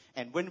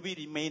 And when we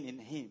remain in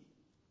Him,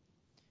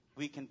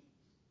 we can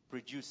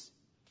produce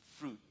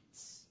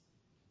fruits.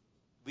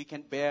 We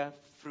can bear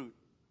fruit,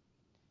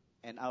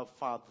 and our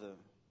Father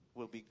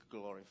will be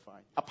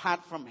glorified.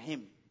 Apart from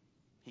Him,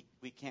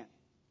 we can't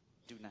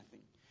do nothing.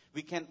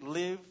 We can't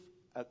live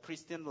a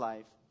Christian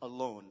life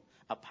alone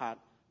apart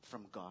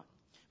from God.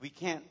 We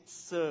can't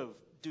serve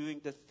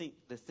doing the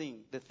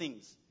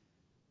things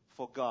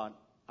for God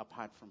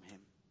apart from Him.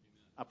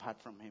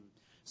 Apart from Him.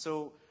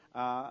 So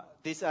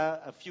these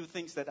are a few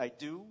things that I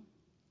do.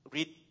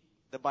 Read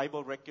the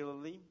Bible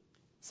regularly.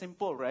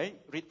 Simple, right?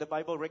 Read the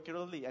Bible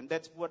regularly. And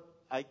that's what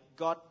I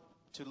got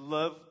to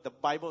love the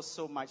Bible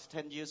so much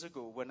 10 years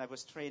ago when I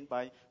was trained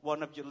by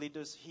one of your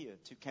leaders here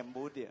to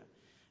Cambodia.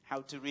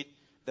 How to read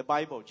the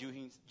Bible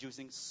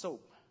using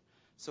soap.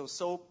 So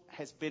soap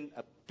has been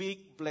a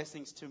big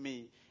blessing to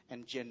me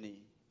and Jenny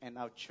and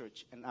our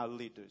church and our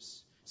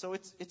leaders. So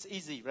it's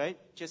easy, right?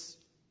 Just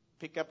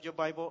pick up your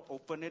Bible,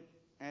 open it,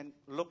 and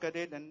look at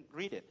it and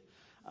read it.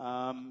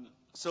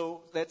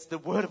 So that's the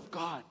Word of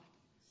God.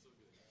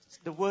 It's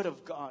the Word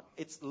of God.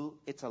 It's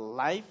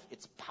alive.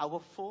 It's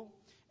powerful.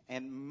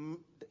 And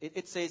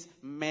it says,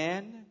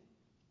 man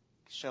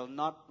shall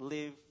not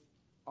live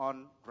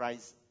on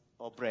rice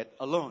or bread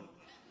alone,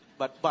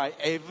 but by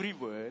every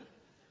word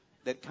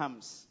that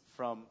comes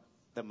from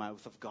the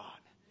mouth of God.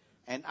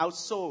 And our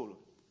soul,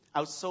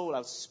 our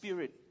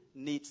spirit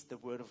needs the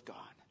Word of God.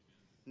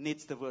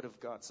 Needs the Word of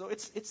God. So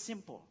it's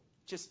simple.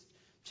 Just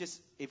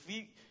if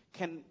we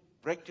can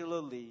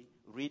regularly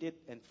read it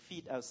and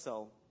feed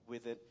ourselves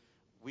with it,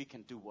 we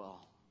can do well.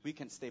 We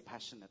can stay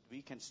passionate.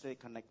 We can stay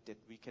connected.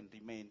 We can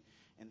remain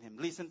in Him.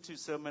 Listen to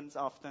sermons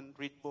often.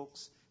 Read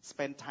books.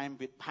 Spend time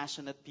with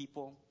passionate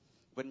people.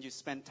 When you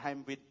spend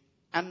time with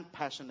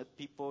unpassionate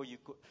people,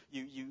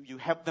 you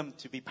help them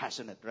to be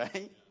passionate,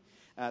 right?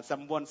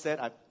 Someone said,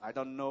 I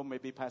don't know,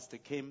 maybe Pastor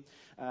Kim,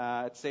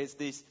 it says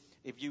this: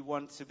 if you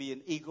want to be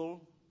an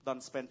eagle,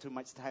 don't spend too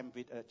much time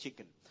with a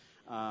chicken.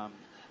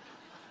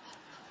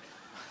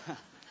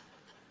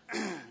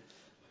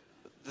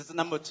 This is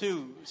number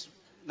two.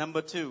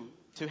 Number two,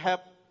 to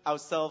help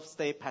ourselves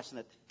stay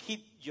passionate,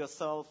 keep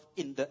yourself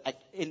in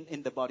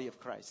the body of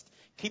Christ.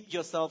 Keep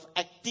yourself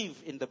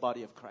active in the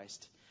body of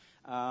Christ.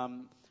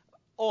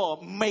 or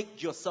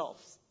make yourself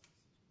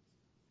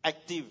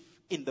active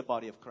in the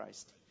body of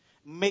Christ.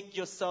 Make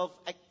yourself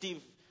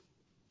active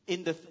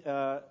in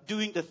the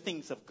doing the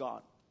things of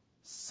God,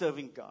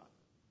 serving God.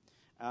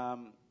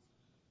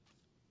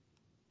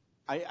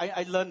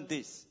 I learned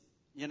this,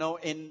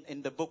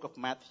 in the book of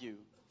Matthew,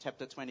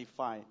 chapter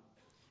 25.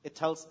 It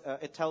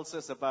tells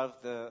us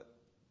about the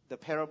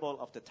parable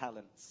of the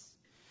talents.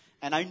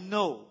 And I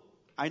know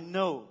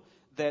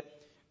that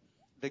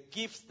the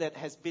gifts that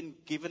has been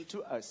given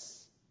to us,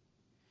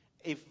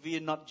 if we are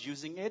not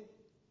using it,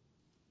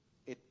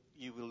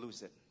 you will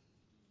lose it.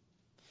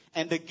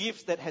 And the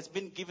gifts that has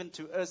been given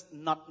to us,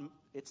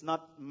 it's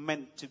not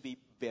meant to be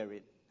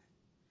buried.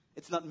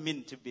 It's not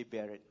meant to be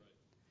buried.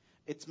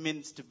 It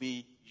means to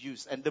be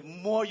used. And the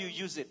more you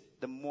use it,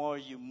 the more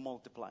you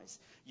multiply.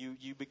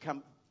 You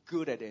become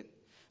good at it.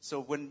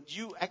 So when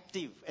you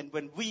active and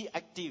when we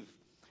active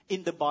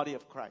in the body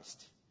of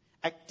Christ,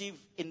 active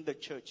in the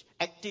church,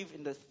 active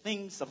in the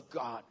things of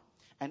God,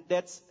 and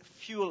that's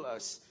fuel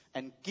us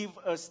and give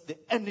us the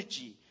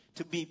energy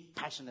to be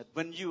passionate.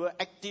 When you are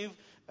active,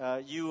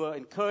 you are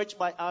encouraged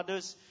by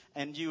others,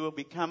 and you will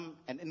become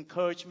an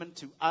encouragement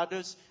to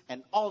others,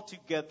 and all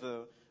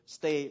together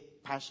stay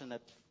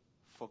passionate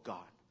for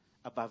God,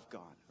 above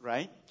God,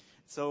 right?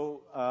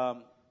 So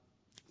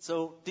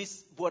this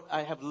is what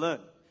I have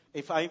learned.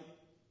 If I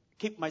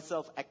keep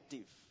myself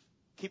active,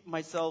 keep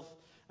myself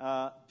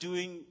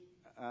doing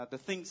the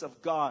things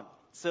of God,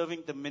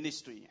 serving the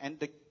ministry, and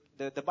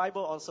the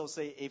Bible also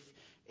say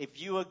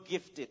if you are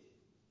gifted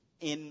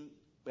in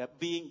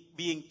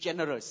being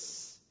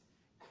generous,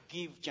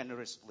 give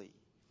generously.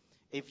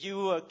 If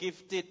you are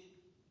gifted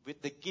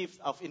with the gift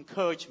of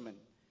encouragement,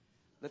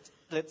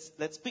 let's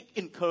speak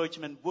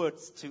encouragement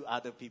words to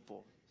other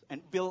people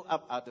and build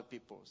up other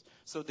people.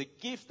 So the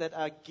gifts that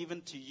are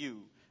given to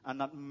you are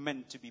not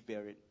meant to be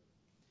buried.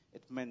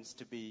 It meant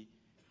to be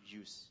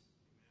used.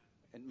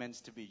 It meant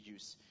to be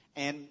used.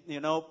 And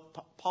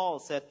Paul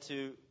said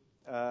to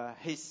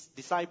his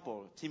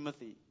disciple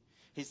Timothy,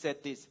 he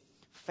said this: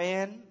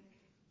 fan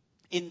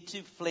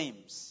into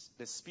flames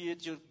the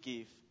spiritual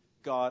gift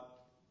God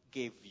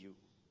gave you.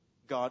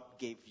 God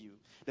gave you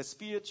the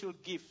spiritual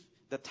gift,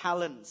 the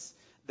talents,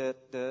 the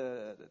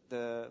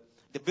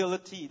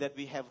ability that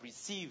we have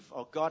received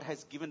or God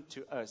has given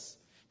to us.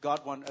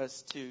 God wants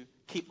us to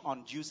keep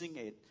on using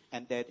it,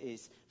 and that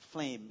is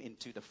flame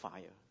into the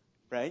fire,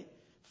 right?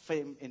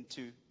 Flame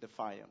into the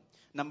fire.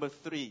 Number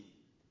 3,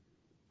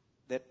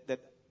 that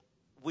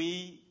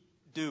we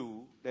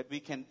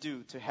can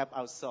do to help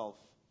ourselves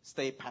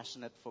stay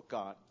passionate for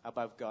God,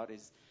 above God,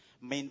 is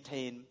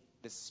maintain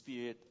the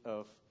spirit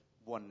of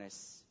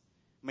oneness.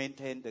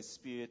 Maintain the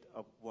spirit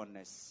of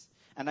oneness.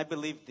 And I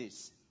believe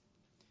this.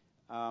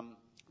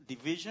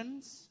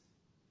 Divisions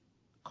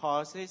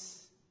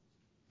causes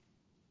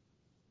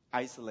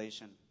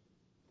isolation.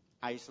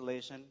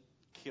 Isolation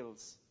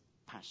kills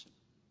passion.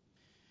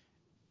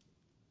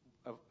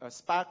 A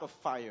spark of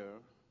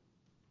fire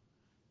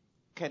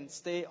can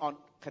stay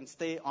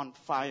on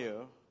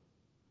fire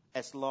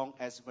as long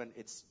as when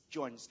it's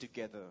joins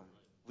together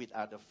with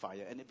other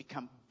fire, and it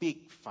becomes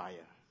big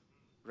fire,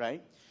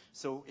 right?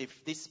 So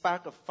if this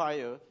spark of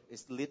fire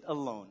is lit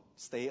alone,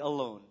 stay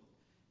alone,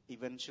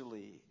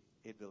 eventually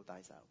it will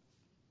die out.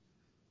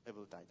 It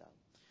will die out.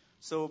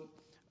 So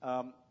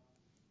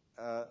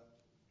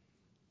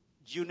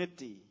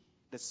unity,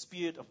 the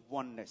spirit of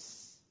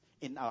oneness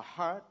in our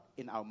heart,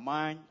 in our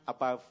mind,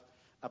 about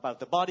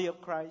the body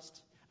of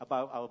Christ,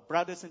 about our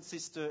brothers and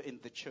sisters in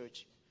the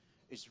church,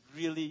 is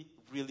really,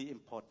 really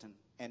important.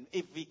 And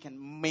if we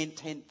can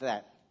maintain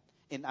that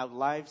in our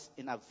lives,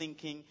 in our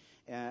thinking,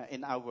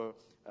 in our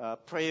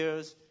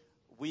prayers,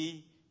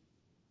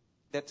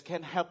 that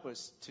can help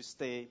us to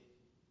stay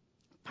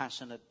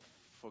passionate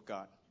for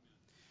God.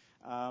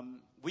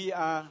 We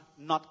are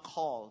not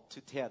called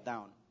to tear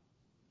down,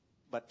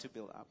 but to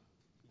build up.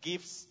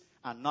 Gifts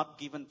are not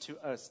given to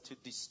us to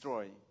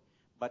destroy,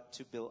 but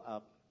to build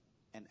up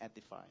and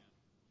edify.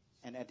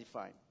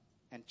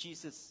 And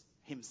Jesus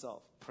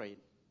himself prayed.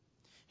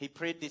 He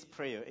prayed this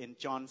prayer in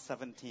John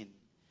 17.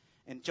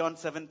 In John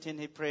 17,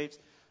 he prayed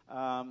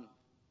one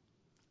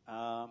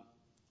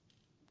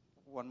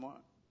more.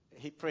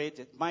 He prayed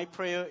that my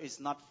prayer is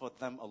not for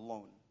them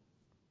alone,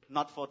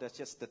 not for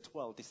just the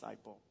 12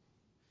 disciples,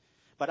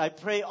 but I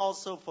pray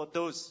also for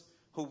those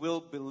who will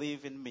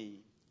believe in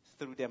me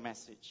through their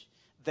message,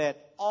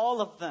 that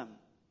all of them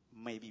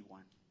may be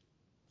one.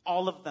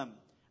 All of them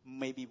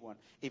may be one.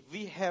 If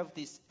we have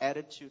this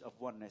attitude of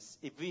oneness,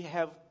 if we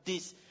have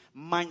this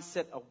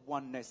mindset of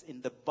oneness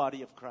in the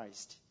body of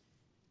Christ,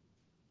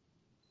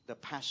 the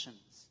passion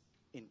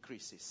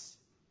increases.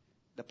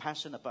 The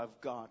passion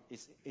about God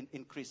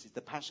increases.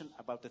 The passion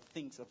about the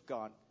things of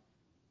God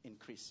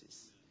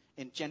increases.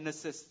 In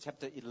Genesis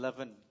chapter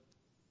 11,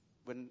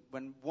 when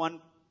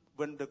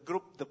the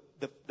group,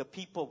 the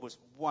people was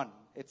one,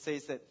 it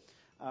says that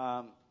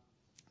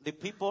the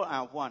people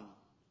are one,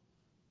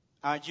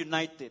 are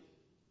united,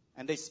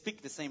 and they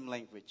speak the same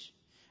language.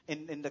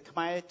 In the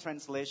Khmer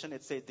translation,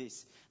 it says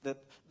this: that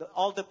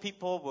all the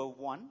people were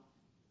one.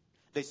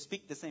 They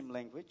speak the same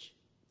language,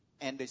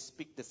 and they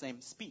speak the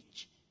same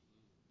speech.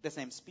 The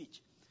same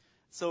speech.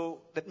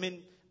 So that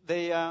means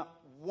they are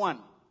one.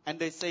 And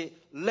they say,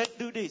 let's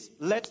do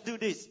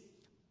this.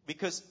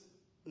 Because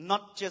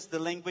not just the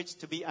language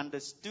to be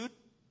understood,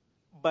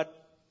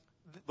 but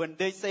when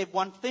they say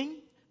one thing,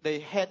 they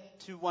head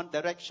to one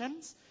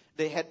direction.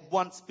 They had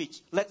one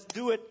speech. Let's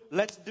do it.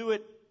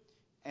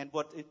 And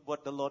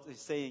what the Lord is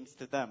saying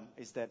to them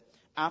is that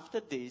after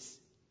this,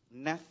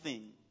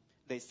 nothing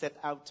they set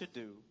out to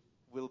do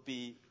will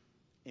be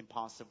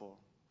impossible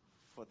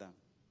for them.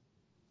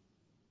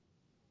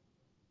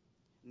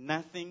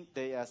 Nothing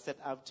they are set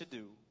out to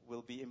do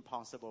will be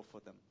impossible for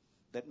them.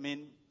 That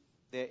means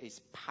there is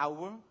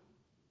power,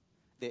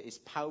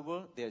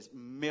 there's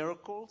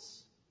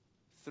miracles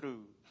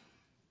through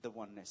the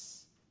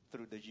oneness,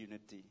 through the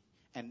unity.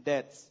 And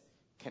that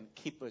can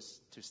keep us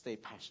to stay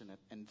passionate.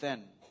 And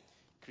then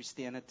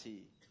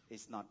Christianity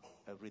is not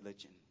a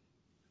religion.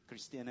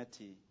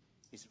 Christianity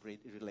is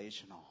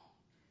relational.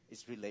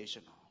 It's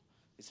relational.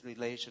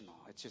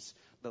 It's just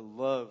the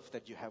love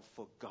that you have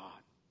for God.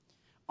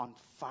 On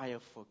fire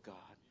for God.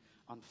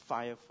 On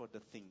fire for the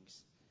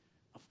things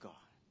of God.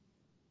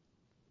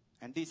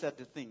 And these are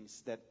the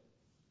things that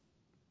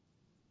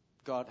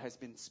God has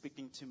been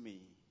speaking to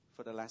me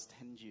for the last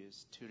 10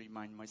 years to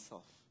remind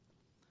myself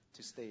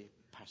to stay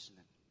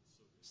passionate.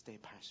 Stay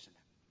passionate.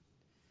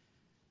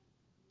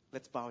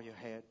 Let's bow your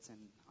heads and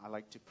I'd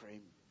like to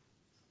pray.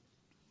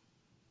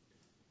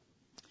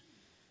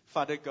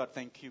 Father God,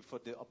 thank you for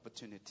the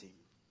opportunity.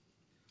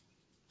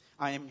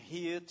 I am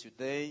here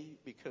today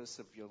because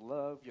of your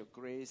love, your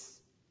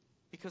grace,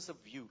 because of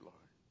you, Lord.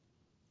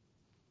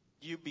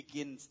 You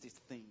begins this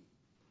thing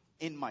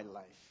in my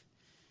life.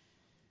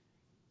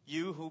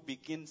 You who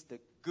begins the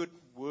good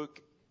work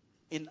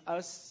in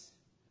us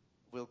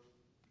will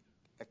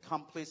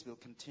accomplish, will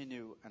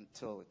continue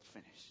until it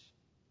finishes.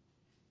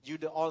 You,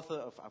 the author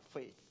of our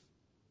faith.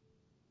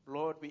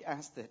 Lord, we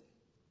ask that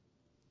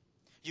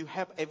you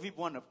have every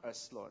one of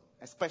us, Lord,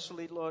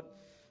 especially, Lord,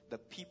 the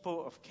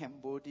people of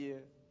Cambodia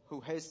who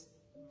has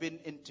been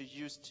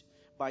introduced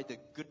by the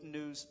good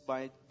news,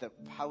 by the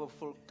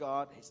powerful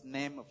God. His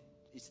name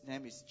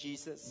is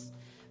Jesus.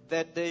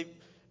 That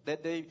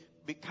they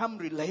become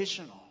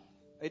relational.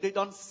 They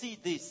don't see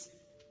this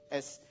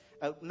as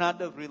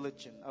another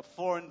religion, a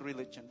foreign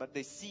religion, but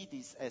they see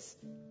this as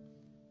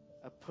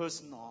a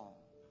personal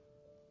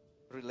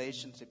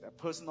relationship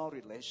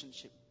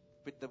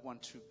with the one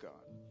true God,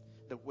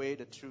 the way,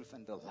 the truth,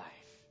 and the life.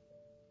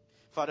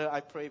 Father,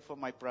 I pray for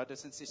my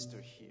brothers and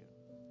sisters here.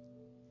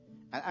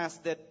 I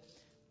ask that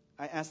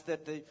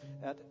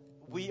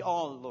we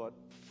all, Lord,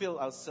 fill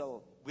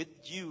ourselves with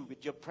you,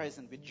 with your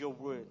presence, with your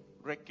word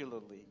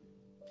regularly,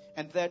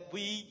 and that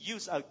we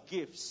use our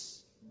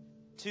gifts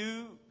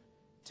to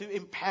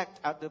impact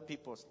other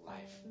people's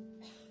life,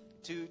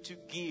 to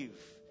give,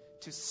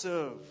 to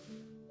serve,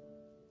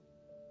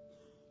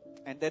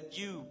 and that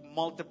you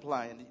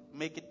multiply and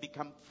make it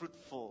become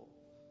fruitful,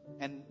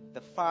 and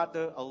the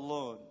Father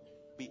alone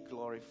be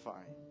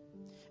glorified.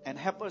 And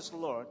help us,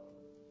 Lord,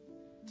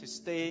 to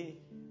stay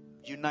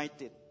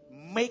united.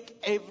 Make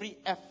every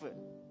effort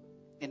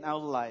in our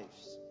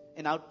lives,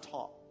 in our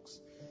talks,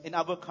 in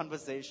our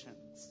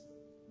conversations,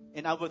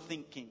 in our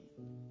thinking,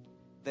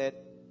 that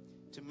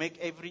to make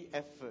every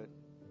effort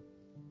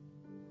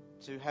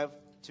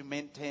to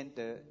maintain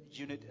the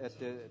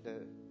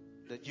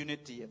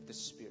unity of the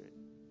Spirit.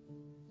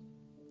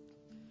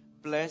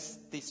 Bless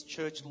this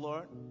church,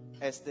 Lord,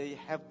 as they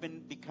have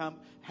been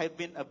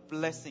a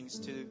blessing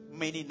to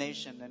many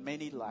nations and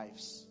many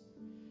lives.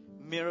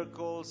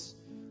 Miracles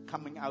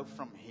coming out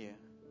from here.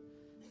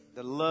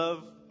 The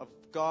love of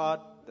God,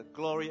 the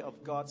glory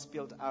of God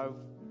spilled out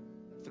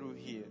through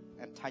here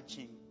and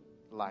touching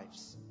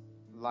lives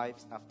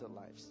after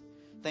lives.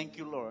 Thank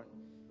you, Lord,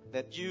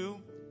 that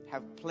you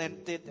have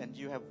planted and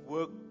you have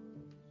worked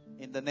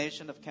in the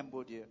nation of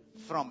Cambodia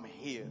from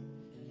here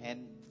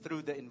and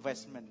through the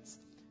investments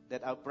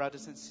that our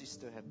brothers and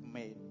sisters have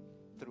made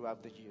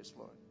throughout the years,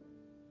 Lord.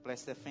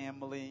 Bless their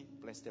family,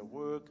 bless their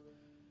work,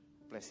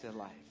 bless their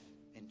life.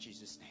 In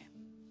Jesus' name.